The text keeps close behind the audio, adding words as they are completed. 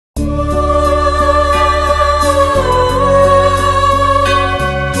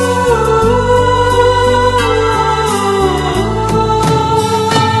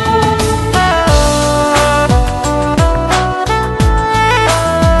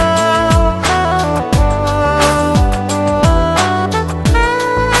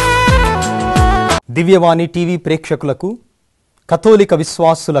దివ్యవాణి TV ప్రేక్షకులకు కథోలిక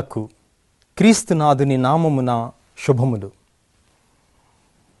విశ్వాసులకు క్రీస్తునాథుని నామమున శుభములు.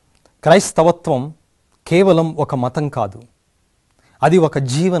 క్రైస్తవత్వం కేవలం ఒక మతం కాదు, అది ఒక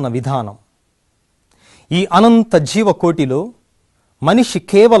జీవన విధానం. ఈ అనంత జీవకోటిలో మనిషి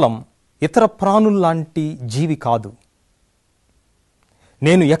కేవలం ఇతర ప్రాణుల్లాంటి జీవి కాదు.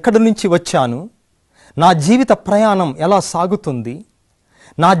 నేను ఎక్కడి నుంచి వచ్చాను, నా జీవిత ప్రయాణం ఎలా సాగుతుంది,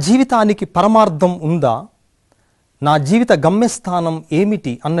 నా జీవితానికి పరమార్థం ఉందా, నా జీవిత గమ్యస్థానం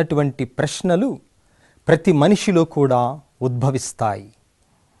ఏమిటి అన్నటువంటి ప్రశ్నలు ప్రతి మనిషిలో కూడా ఉద్భవిస్తాయి.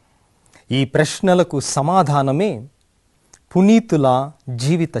 ఈ ప్రశ్నలకు సమాధానమే పునీతుల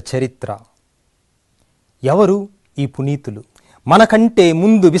జీవిత చరిత్ర. ఎవరు ఈ పునీతులు? మనకంటే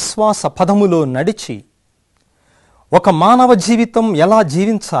ముందు విశ్వాస పదములో నడిచి ఒక మానవ జీవితం ఎలా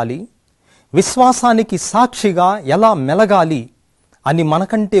జీవించాలి, విశ్వాసానికి సాక్షిగా ఎలా మెలగాలి అని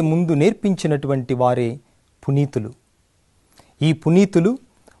మనకంటే ముందు నేర్పించినటువంటి వారే పునీతులు. ఈ పునీతులు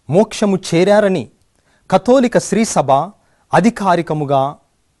మోక్షము చేరారని కథోలిక శ్రీసభ అధికారికముగా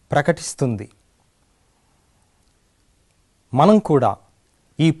ప్రకటిస్తుంది. మనం కూడా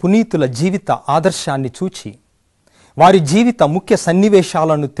ఈ పునీతుల జీవిత ఆదర్శాన్ని చూచి వారి జీవిత ముఖ్య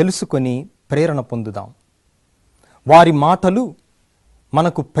సన్నివేశాలను తెలుసుకొని ప్రేరణ పొందుదాం. వారి మాటలు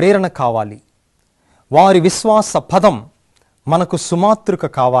మనకు ప్రేరణ కావాలి, వారి విశ్వాస పదం మనకు సుమాతృక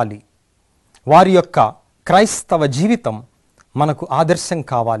కావాలి, వారి యొక్క క్రైస్తవ జీవితం మనకు ఆదర్శం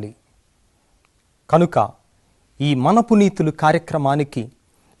కావాలి. కనుక ఈ మన పునీతులు కార్యక్రమానికి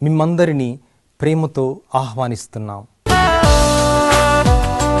మిమ్మందరినీ ప్రేమతో ఆహ్వానిస్తున్నాం.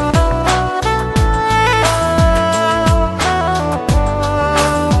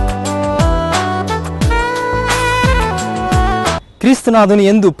 క్రీస్తునాథుని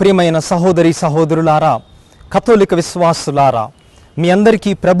యందు ప్రియమైన సహోదరి సహోదరులారా, కథోలిక విశ్వాసులారా, మీ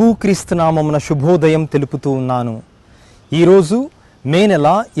అందరికీ ప్రభు క్రీస్తునామమున శుభోదయం తెలుపుతూ ఉన్నాను. ఈరోజు మే నెల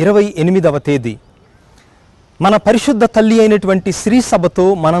 28వ తేదీ. మన పరిశుద్ధ తల్లి అయినటువంటి శ్రీసభతో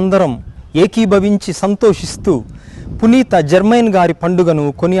మనందరం ఏకీభవించి సంతోషిస్తూ పునీత జర్మైన్ గారి పండుగను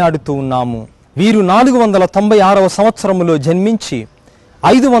కొనియాడుతూ ఉన్నాము. వీరు 496వ సంవత్సరములో జన్మించి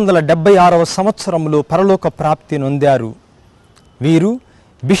 576వ సంవత్సరములో పరలోక ప్రాప్తి నొందారు. వీరు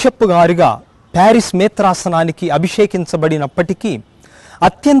బిషప్ గారిగా ప్యారిస్ మేత్రాసనానికి అభిషేకించబడినప్పటికీ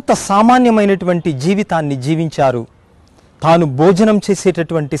అత్యంత సామాన్యమైనటువంటి జీవితాన్ని జీవించారు. తాను భోజనం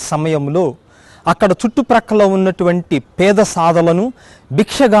చేసేటటువంటి సమయంలో అక్కడ చుట్టుప్రక్కల ఉన్నటువంటి పేద సాధలను,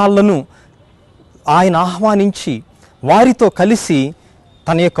 భిక్షగాళ్లను ఆయన ఆహ్వానించి వారితో కలిసి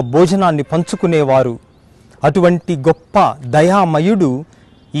తన యొక్క భోజనాన్ని పంచుకునేవారు. అటువంటి గొప్ప దయామయుడు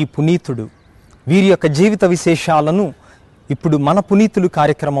ఈ పునీతుడు. వీరి యొక్క జీవిత విశేషాలను ఇప్పుడు మన పునీతులు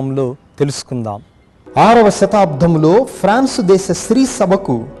కార్యక్రమంలో తెలుసుకుందాం. 6వ శతాబ్దంలో ఫ్రాన్స్ దేశ శ్రీ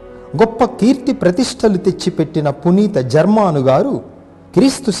సభకు గొప్ప కీర్తి ప్రతిష్టలు తెచ్చిపెట్టిన పునీత జర్మాను గారు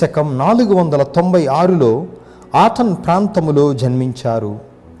క్రీస్తు శకం 496లో ఆటన్ ప్రాంతములో జన్మించారు.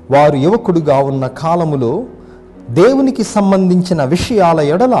 వారు యువకుడుగా ఉన్న కాలములో దేవునికి సంబంధించిన విషయాల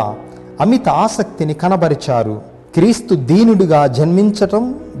ఎడల అమిత ఆసక్తిని కనబరిచారు. క్రీస్తు దీనుడిగా జన్మించటం,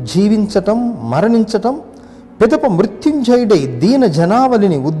 జీవించటం, మరణించటం, పిదప మృత్యుంజయుడై దీన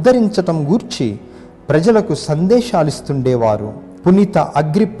జనావళిని ఉద్ధరించటం గూర్చి ప్రజలకు సందేశాలిస్తుండేవారు. పునీత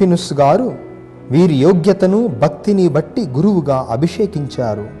అగ్రిప్పినుస్ గారు వీరి యోగ్యతను, భక్తిని బట్టి గురువుగా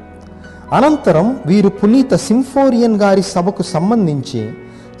అభిషేకించారు. అనంతరం వీరు పునీత సింఫోరియన్ గారి సభకు సంబంధించి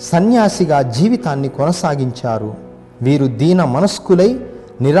సన్యాసిగా జీవితాన్ని కొనసాగించారు. వీరు దీన మనస్కులై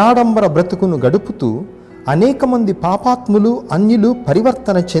నిరాడంబర బ్రతుకును గడుపుతూ అనేక మంది పాపాత్ములు, అన్యులు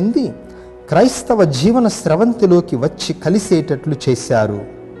పరివర్తన చెంది క్రైస్తవ జీవన స్రవంతిలోకి వచ్చి కలిసేటట్లు చేశారు.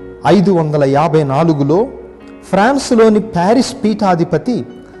 554లో ఫ్రాన్స్లోని ప్యారిస్ పీఠాధిపతి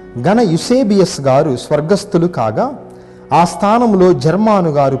గణ యుసేబియస్ గారు స్వర్గస్థులు కాగా ఆ స్థానంలో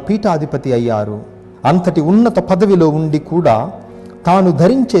జర్మాను గారు పీఠాధిపతి అయ్యారు. అంతటి ఉన్నత పదవిలో ఉండి కూడా తాను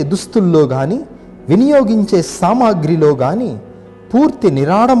ధరించే దుస్తుల్లో గాని, వినియోగించే సామాగ్రిలో గాని పూర్తి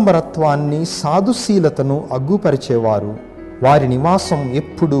నిరాడంబరత్వాన్ని, సాధుశీలతను అగ్గుపరిచేవారు. వారి నివాసం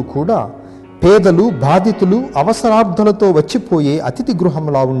ఎప్పుడూ కూడా పేదలు, బాధితులు, అవసరార్థులతో వచ్చిపోయే అతిథి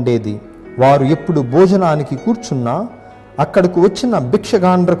గృహంలా ఉండేది. వారు ఎప్పుడు భోజనానికి కూర్చున్నా అక్కడకు వచ్చిన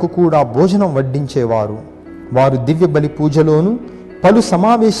భిక్షగాండ్రకు కూడా భోజనం వడ్డించేవారు. వారు దివ్య బలి పూజలోను, పలు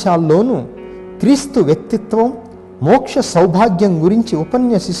సమావేశాల్లోనూ క్రీస్తు వ్యక్తిత్వం, మోక్ష సౌభాగ్యం గురించి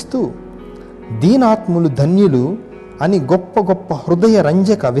ఉపన్యసిస్తూ దీనాత్ములు ధన్యులు అని గొప్ప గొప్ప హృదయ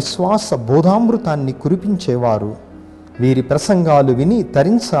రంజక విశ్వాస బోధామృతాన్ని కురిపించేవారు. వీరి ప్రసంగాలు విని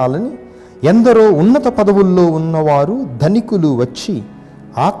తరించాలని ఎందరో ఉన్నత పదవుల్లో ఉన్నవారు, ధనికులు వచ్చి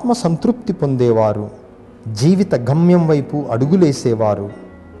ఆత్మ సంతృప్తి పొందేవారు. జీవిత గమ్యం వైపు అడుగులేసేవారు.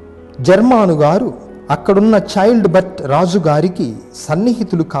 జర్మాను గారు అక్కడున్న చైల్డ్ బట్ రాజుగారికి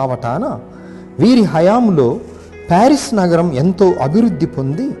సన్నిహితులు కావటాన వీరి హయాంలో ప్యారిస్ నగరం ఎంతో అభివృద్ధి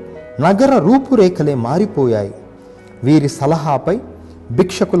పొంది నగర రూపురేఖలే మారిపోయాయి. వీరి సలహాపై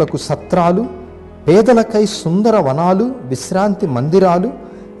భిక్షకులకు సత్రాలు, పేదలకై సుందర వనాలు, విశ్రాంతి మందిరాలు,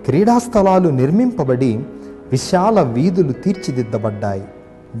 క్రీడాస్థలాలు నిర్మింపబడి విశాల వీధులు తీర్చిదిద్దబడ్డాయి.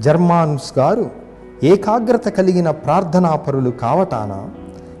 జర్మానుస్ గారు ఏకాగ్రత కలిగిన ప్రార్థనాపరులు కావటాన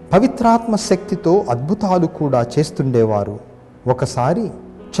పవిత్రాత్మ శక్తితో అద్భుతాలు కూడా చేస్తుండేవారు. ఒకసారి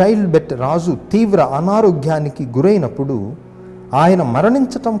చైల్డ్ బెట్ రాజు తీవ్ర అనారోగ్యానికి గురైనప్పుడు ఆయన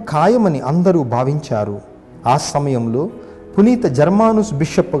మరణించటం ఖాయమని అందరూ భావించారు. ఆ సమయంలో పునీత జర్మానుస్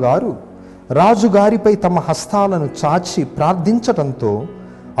బిషప్ గారు రాజుగారిపై తమ హస్తాలను చాచి ప్రార్థించటంతో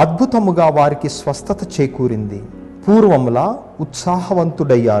అద్భుతముగా వారికి స్వస్థత చేకూరింది. పూర్వములా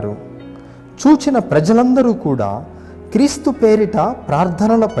ఉత్సాహవంతుడయ్యారు. చూచిన ప్రజలందరూ కూడా క్రీస్తు పేరిట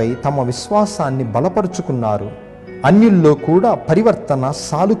ప్రార్థనలపై తమ విశ్వాసాన్ని బలపరుచుకున్నారు. అన్యుల్లో కూడా పరివర్తన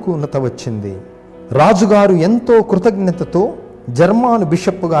సానుకూలత వచ్చింది. రాజుగారు ఎంతో కృతజ్ఞతతో జర్మాను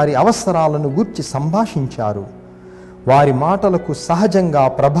బిషప్ గారి అవసరాలను గూర్చి సంభాషించారు. వారి మాటలకు సహజంగా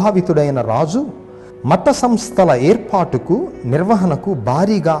ప్రభావితుడైన రాజు మత సంస్థల ఏర్పాటుకు, నిర్వహణకు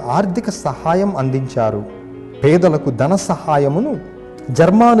భారీగా ఆర్థిక సహాయం అందించారు. పేదలకు ధన సహాయమును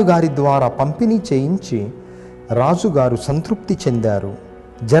జర్మాను గారి ద్వారా పంపిణీ చేయించి రాజుగారు సంతృప్తి చెందారు.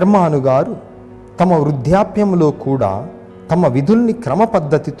 జర్మాను గారు తమ వృద్ధాప్యంలో కూడా తమ విధుల్ని క్రమ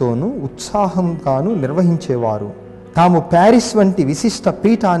పద్ధతితోనూ ఉత్సాహంగాను నిర్వహించేవారు. తాము ప్యారిస్ వంటి విశిష్ట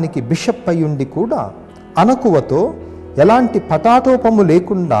పీఠానికి బిషప్ అయ్యుండి కూడా అణకువతో ఎలాంటి పటాటోపము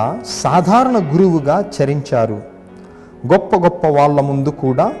లేకుండా సాధారణ గురువుగా చరించారు. గొప్ప గొప్ప వాళ్ళ ముందు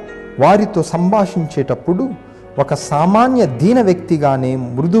కూడా వారితో సంభాషించేటప్పుడు ఒక సామాన్య దీన వ్యక్తిగానే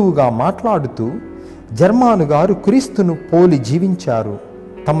మృదువుగా మాట్లాడుతూ జర్మాను గారు క్రీస్తును పోలి జీవించారు.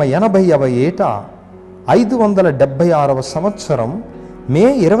 తమ 80వ ఏట 576వ సంవత్సరం మే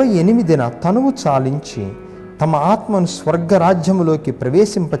 28న తనువు చాలించి తమ ఆత్మను స్వర్గరాజ్యములోకి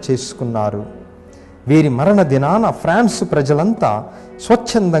ప్రవేశింపచేసుకున్నారు. వీరి మరణ దినాన ఫ్రాన్స్ ప్రజలంతా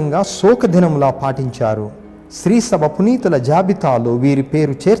స్వచ్ఛందంగా శోకదినములా పాటించారు. శ్రీసభ పునీతుల జాబితాలో వీరి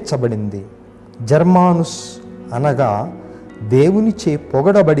పేరు చేర్చబడింది. జర్మానుస్ అనగా దేవునిచే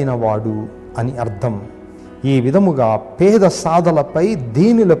పొగడబడినవాడు అని అర్థం. ఈ విధముగా పేద సాధలపై,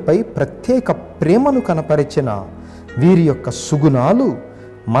 దీనులపై ప్రత్యేక ప్రేమను కనపరిచిన వీరి యొక్క సుగుణాలు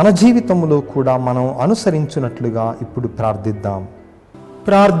మన జీవితంలో కూడా మనం అనుసరించున్నట్లుగా ఇప్పుడు ప్రార్థిద్దాం.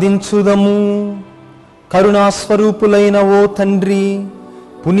 ప్రార్థించుదము. కరుణాస్వరూపులైన ఓ తండ్రి,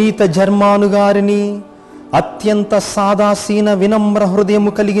 పునీత జర్మాను గారిని అత్యంత సాదాసీన వినమ్ర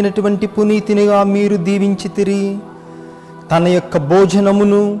హృదయము కలిగినటువంటి పునీతినిగా మీరు దీవించితిరి. తన యొక్క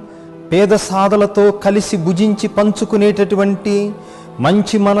భోజనమును పేద సాధలతో కలిసి భుజించి పంచుకునేటటువంటి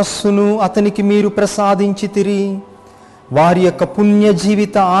మంచి మనస్సును అతనికి మీరు ప్రసాదించితిరి. వారి యొక్క పుణ్య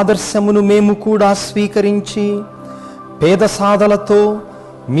జీవిత ఆదర్శమును మేము కూడా స్వీకరించి పేద సాధలతో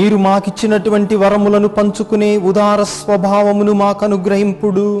మీరు మాకిచ్చినటువంటి వరములను పంచుకునే ఉదార స్వభావమును మాకు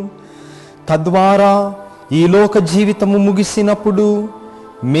అనుగ్రహింపుడు. తద్వారా ఈ లోక జీవితము ముగిసినప్పుడు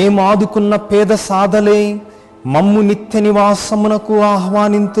మేము ఆదుకున్న పేద సాధలే మమ్ము నిత్య నివాసమునకు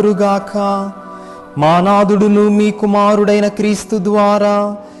ఆహ్వానింతురుగాక. మా నాథుడును మీ కుమారుడైన క్రీస్తు ద్వారా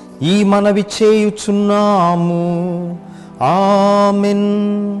ఈ మనవి చేయుచున్నాము. ఆమెన్.